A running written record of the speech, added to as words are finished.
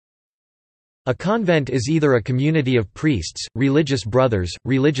A convent is either a community of priests, religious brothers,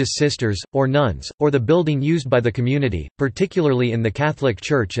 religious sisters, or nuns, or the building used by the community, particularly in the Catholic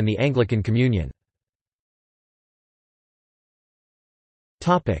Church and the Anglican Communion.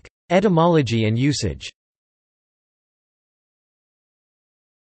 Etymology and usage.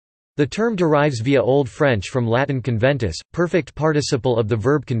 The term derives via Old French from Latin conventus, perfect participle of the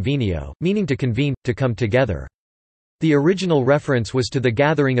verb convenio, meaning to convene, to come together. The original reference was to the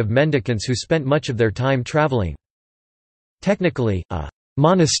gathering of mendicants who spent much of their time traveling. Technically, a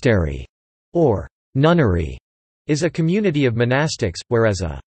monastery or nunnery is a community of monastics, whereas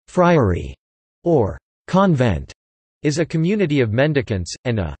a friary or convent is a community of mendicants,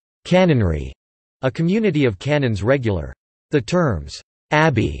 and a canonry, a community of canons regular. The terms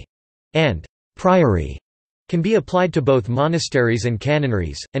abbey and priory can be applied to both monasteries and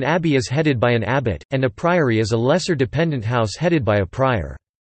canonries. An abbey is headed by an abbot, and a priory is a lesser dependent house headed by a prior.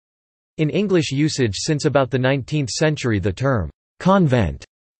 In English usage since about the 19th century, the term convent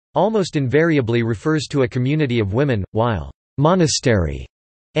almost invariably refers to a community of women, while monastery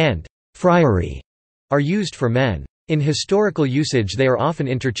and friary are used for men. In historical usage they are often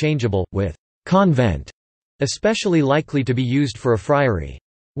interchangeable, with convent especially likely to be used for a friary.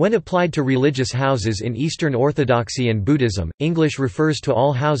 When applied to religious houses in Eastern Orthodoxy and Buddhism, English refers to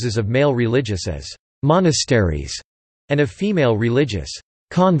all houses of male religious as monasteries, and of female religious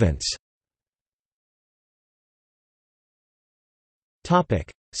convents.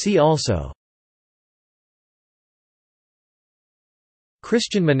 See also: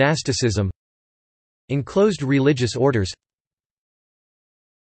 Christian monasticism, enclosed religious orders.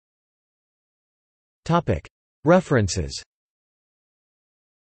 References.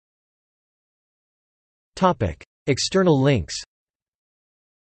 External links.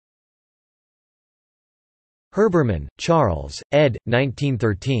 Herbermann, Charles, ed.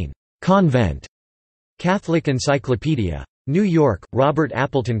 1913. Convent. Catholic Encyclopedia. New York, Robert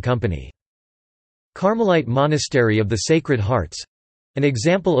Appleton Company. Carmelite Monastery of the Sacred Hearts. An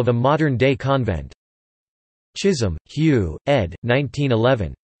example of a modern-day convent. Chisholm, Hugh, ed.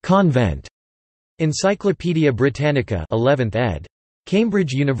 1911. Convent. Encyclopædia Britannica 11th ed.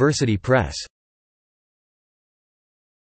 Cambridge University Press.